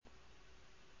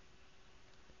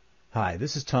Hi,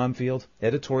 this is Tom Field,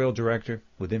 Editorial Director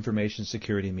with Information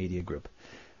Security Media Group.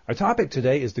 Our topic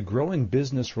today is the growing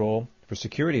business role for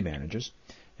security managers.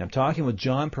 And I'm talking with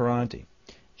John Paranti,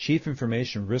 Chief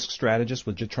Information Risk Strategist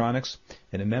with Jetronics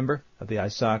and a member of the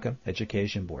ISACA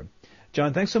Education Board.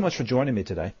 John, thanks so much for joining me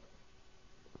today.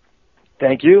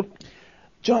 Thank you.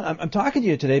 John, I'm talking to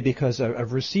you today because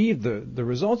I've received the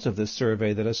results of this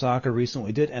survey that ISACA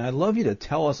recently did, and I'd love you to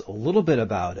tell us a little bit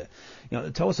about it.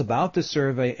 Tell us about this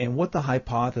survey and what the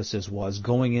hypothesis was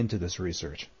going into this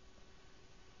research.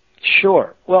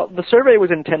 Sure. Well, the survey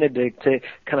was intended to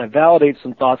kind of validate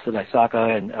some thoughts that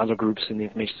ISACA and other groups in the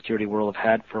information security world have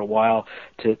had for a while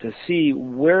to see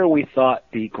where we thought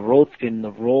the growth in the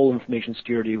role of information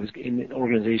security was in the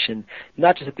organization,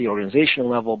 not just at the organizational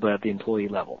level, but at the employee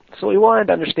level. So we wanted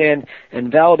to understand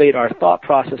and validate our thought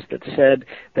process that said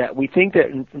that we think that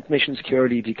information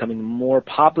security is becoming more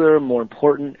popular, more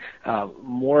important,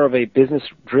 more of a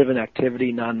business-driven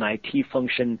activity, not an IT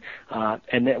function,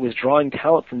 and that was drawing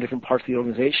talent from different parts of the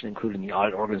organization, including the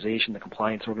audit organization, the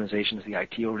compliance organizations, the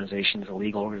IT organizations, the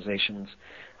legal organizations.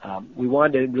 We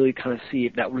wanted to really kind of see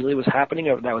if that really was happening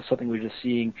or if that was something we were just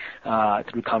seeing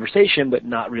through conversation, but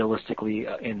not realistically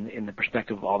in the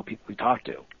perspective of all the people we talked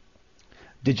to.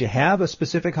 Did you have a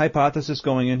specific hypothesis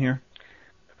going in here?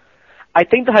 I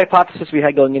think the hypothesis we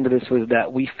had going into this was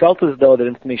that we felt as though that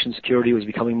information security was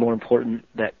becoming more important,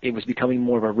 that it was becoming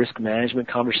more of a risk management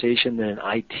conversation than an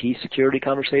IT security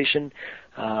conversation.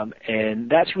 And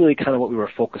that's really kind of what we were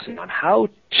focusing on. How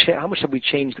much have we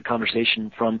changed the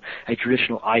conversation from a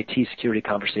traditional IT security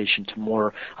conversation to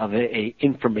more of a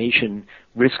information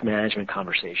risk management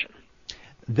conversation?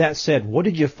 That said, what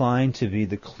did you find to be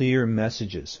the clear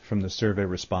messages from the survey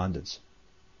respondents?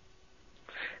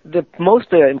 The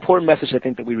most important message I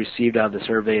think that we received out of the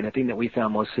survey, and the thing that we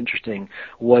found most interesting,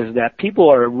 was that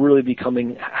people are really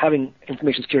having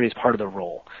information security as part of their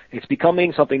role. It's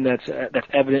becoming something that's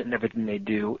evident in everything they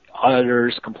do.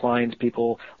 Auditors, compliance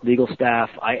people, legal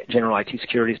staff, general IT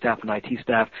security staff, and IT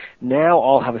staff now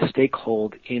all have a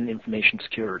stakehold in information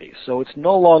security. So it's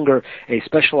no longer a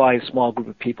specialized small group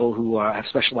of people who have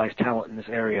specialized talent in this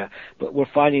area, but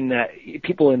we're finding that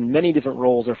people in many different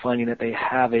roles are finding that they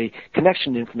have a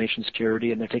connection to information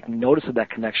security, and they're taking notice of that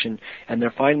connection, and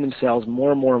they're finding themselves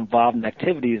more and more involved in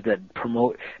activities that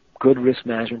promote good risk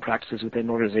management practices within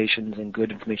organizations and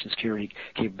good information security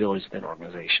capabilities within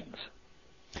organizations.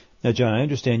 Now, John, I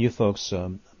understand you folks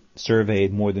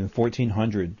surveyed more than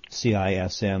 1,400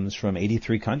 CISMs from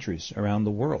 83 countries around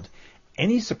the world.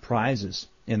 Any surprises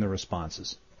in the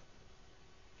responses?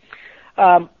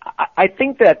 I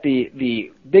think that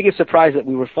the biggest surprise that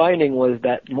we were finding was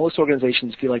that most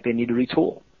organizations feel like they need to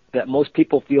retool, that most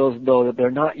people feel as though that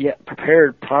they're not yet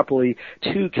prepared properly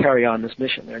to carry on this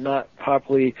mission. They're not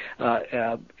properly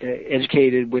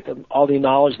educated with all the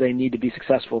knowledge they need to be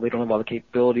successful. They don't have all the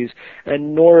capabilities,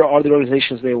 and nor are the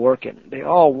organizations they work in. They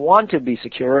all want to be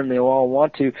secure, and they all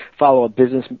want to follow a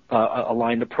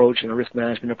business-aligned approach and a risk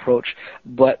management approach,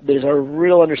 but there's a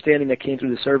real understanding that came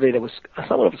through the survey that was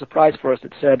somewhat of a surprise for us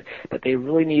that said that they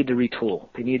really need to retool.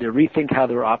 They need to rethink how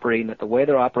they're operating, that the way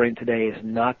they're operating today is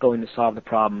not going to solve the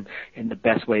problem in the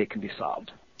best way it can be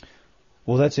solved.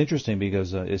 Well, that's interesting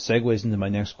because it segues into my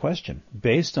next question.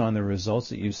 Based on the results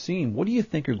that you've seen, what do you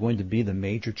think are going to be the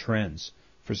major trends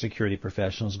for security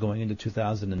professionals going into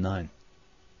 2009?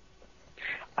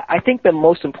 I think the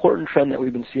most important trend that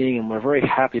we've been seeing, and we're very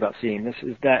happy about seeing this,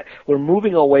 is that we're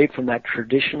moving away from that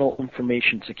traditional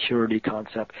information security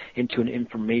concept into an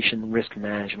information risk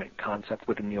management concept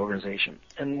within the organization.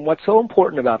 And what's so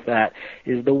important about that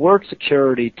is the word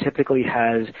security typically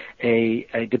has a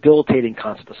debilitating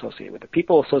concept associated with it.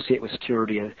 People associate with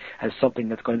security as something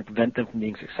that's going to prevent them from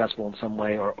being successful in some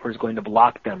way or is going to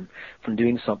block them from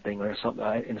doing something or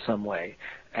in some way.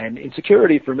 And in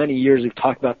security, for many years, we've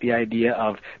talked about the idea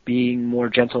of being more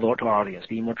gentle to our audience,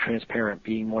 being more transparent,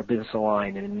 being more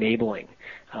business-aligned and enabling.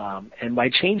 And by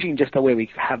changing just the way we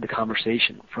have the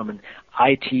conversation from an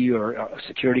IT or a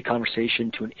security conversation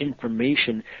to an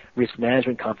information risk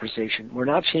management conversation, we're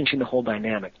now changing the whole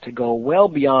dynamic to go well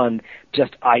beyond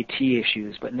just IT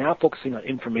issues, but now focusing on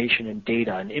information and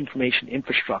data and information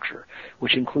infrastructure,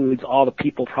 which includes all the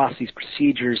people, processes,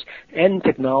 procedures, and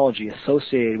technology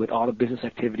associated with all the business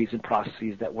activities and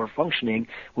processes that we're functioning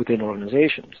within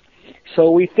organizations. So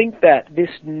we think that this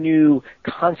new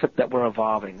concept that we're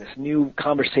evolving, this new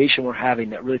conversation we're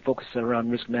having that really focuses around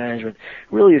risk management,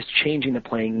 really is changing the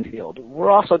playing field.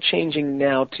 We're also changing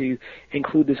now to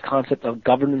include this concept of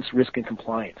governance, risk, and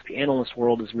compliance. The analyst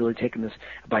world has really taken this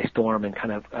by storm and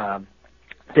kind of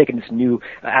taken this new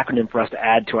acronym for us to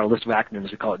add to our list of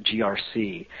acronyms. We call it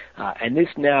GRC. And this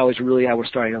now is really how we're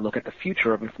starting to look at the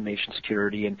future of information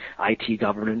security and IT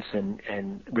governance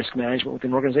and risk management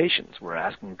within organizations. We're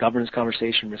asking governance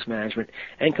conversation, risk management,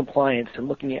 and compliance, and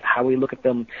looking at how we look at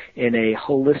them in a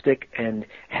holistic and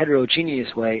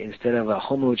heterogeneous way instead of a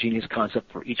homogeneous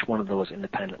concept for each one of those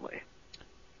independently.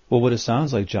 Well, what it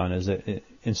sounds like, John, is that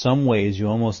in some ways you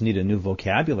almost need a new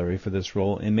vocabulary for this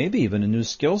role and maybe even a new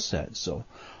skill set. So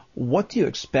what do you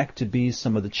expect to be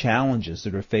some of the challenges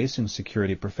that are facing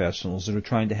security professionals that are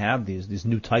trying to have these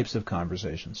new types of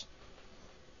conversations?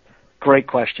 Great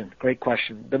question. Great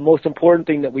question. The most important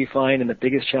thing that we find and the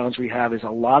biggest challenge we have is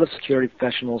a lot of security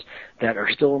professionals that are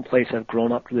still in place have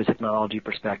grown up through the technology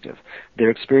perspective. Their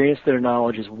experience, their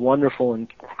knowledge is wonderful and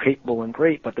capable and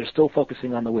great, but they're still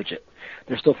focusing on the widget.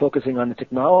 They're still focusing on the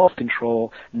technology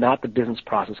control, not the business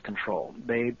process control.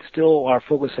 They still are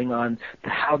focusing on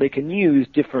how they can use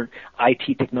different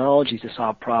IT technologies to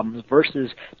solve problems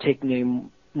versus taking a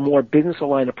more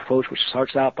business-aligned approach, which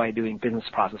starts out by doing business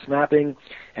process mapping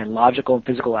and logical and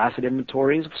physical asset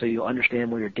inventories so you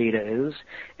understand where your data is,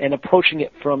 and approaching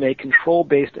it from a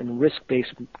control-based and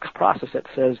risk-based process that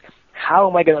says, how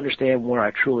am I going to understand where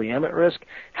I truly am at risk?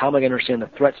 How am I going to understand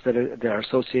the threats that are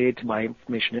associated to my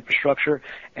information infrastructure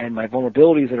and my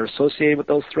vulnerabilities that are associated with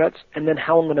those threats, and then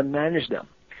how I'm going to manage them?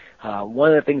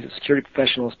 One of the things that security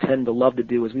professionals tend to love to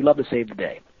do is we love to save the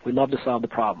day. We love to solve the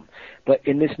problem. But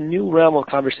in this new realm of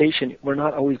conversation, we're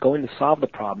not always going to solve the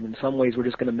problem. In some ways, we're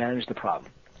just going to manage the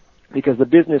problem. Because the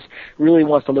business really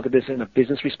wants to look at this in a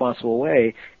business responsible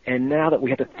way, and now that we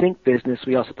have to think business,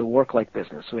 we also have to work like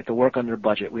business. So we have to work under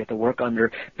budget, we have to work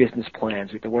under business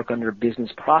plans, we have to work under business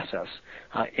process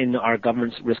in our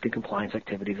governance, risk, and compliance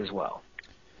activities as well.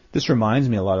 This reminds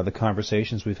me a lot of the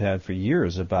conversations we've had for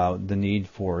years about the need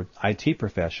for IT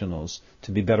professionals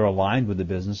to be better aligned with the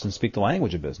business and speak the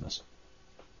language of business.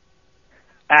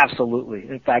 Absolutely.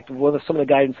 In fact, some of the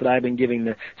guidance that I've been giving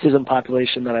the citizen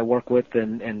population that I work with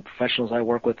and professionals I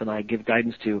work with and I give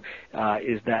guidance to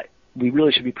is that we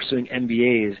really should be pursuing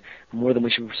MBAs more than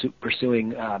we should be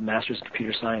pursuing Masters in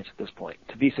Computer Science at this point.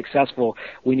 To be successful,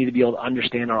 we need to be able to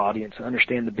understand our audience and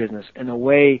understand the business in a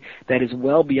way that is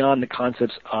well beyond the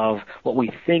concepts of what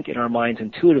we think in our minds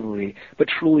intuitively, but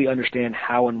truly understand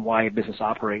how and why a business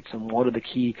operates and what are the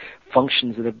key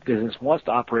functions that a business wants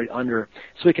to operate under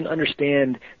so we can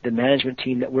understand the management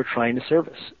team that we're trying to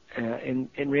service. In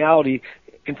reality,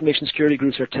 information security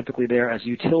groups are typically there as a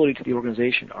utility to the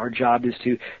organization. Our job is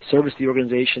to service the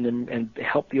organization and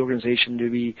help the organization to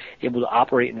be able to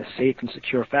operate in a safe and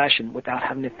secure fashion without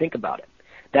having to think about it.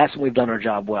 That's when we've done our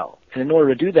job well. And in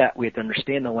order to do that, we have to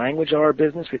understand the language of our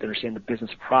business, we have to understand the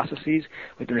business processes, we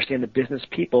have to understand the business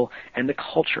people and the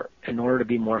culture in order to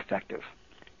be more effective.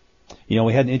 You know,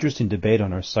 we had an interesting debate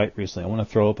on our site recently. I want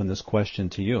to throw open this question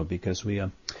to you because we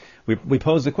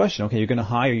posed the question, okay, you're going to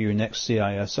hire your next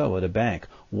CISO at a bank.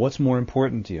 What's more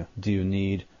important to you? Do you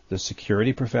need the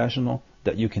security professional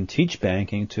that you can teach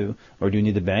banking to, or do you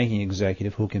need the banking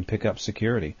executive who can pick up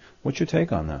security? What's your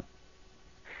take on that?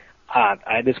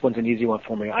 This one's an easy one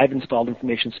for me. I've installed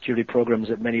information security programs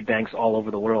at many banks all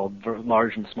over the world,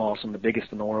 large and small, some of the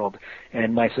biggest in the world.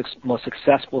 And my most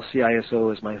successful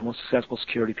CISOs, my most successful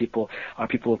security people are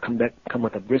people who come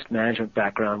with a risk management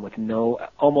background with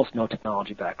almost no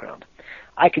technology background.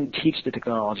 I can teach the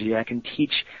technology. I can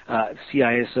teach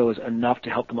CISOs enough to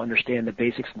help them understand the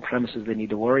basics and premises they need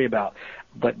to worry about.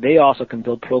 But they also can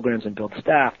build programs and build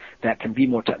staff that can be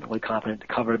more technically competent to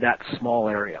cover that small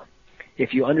area.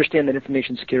 If you understand that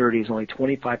information security is only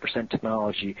 25%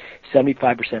 technology,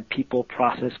 75% people,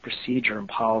 process, procedure, and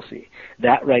policy,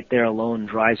 that right there alone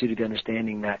drives you to the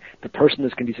understanding that the person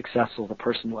that's going to be successful is the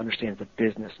person who understands the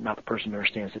business, not the person who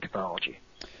understands the technology.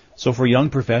 So for a young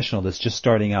professional that's just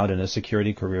starting out in a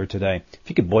security career today, if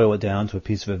you could boil it down to a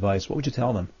piece of advice, what would you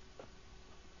tell them?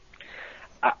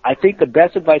 I think the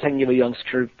best advice I can give a young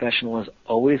security professional is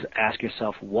always ask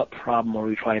yourself, what problem are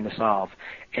we trying to solve,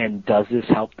 and does this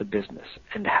help the business,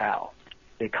 and how?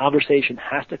 The conversation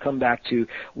has to come back to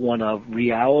one of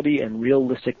reality and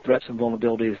realistic threats and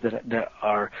vulnerabilities that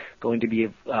are going to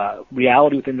be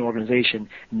reality within the organization,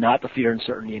 not the fear,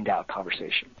 uncertainty, and doubt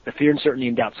conversation. The fear, uncertainty,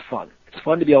 and doubt's fun. It's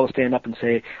fun to be able to stand up and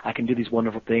say, I can do these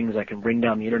wonderful things, I can bring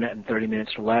down the internet in 30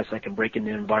 minutes or less, I can break into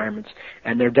environments,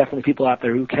 and there are definitely people out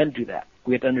there who can do that.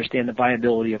 We have to understand the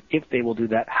viability of if they will do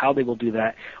that, how they will do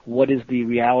that, what is the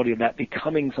reality of that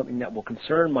becoming something that will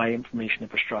concern my information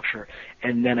infrastructure,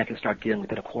 and then I can start dealing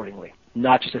with it accordingly.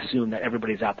 Not just assume that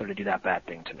everybody's out there to do that bad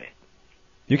thing to me.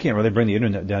 You can't really bring the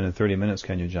internet down in 30 minutes,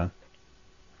 can you, John?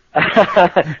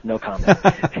 No comment.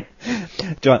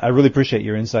 John, I really appreciate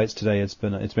your insights today. It's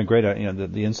been great.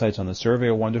 The insights on the survey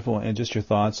are wonderful, and just your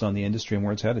thoughts on the industry and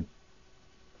where it's headed.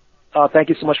 Thank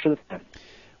you so much for the time.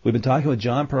 We've been talking with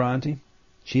John Paranti,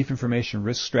 Chief Information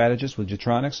Risk Strategist with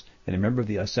Jetronics and a member of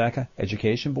the Osaka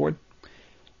Education Board.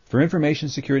 For Information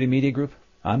Security Media Group,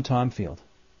 I'm Tom Field.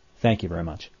 Thank you very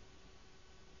much.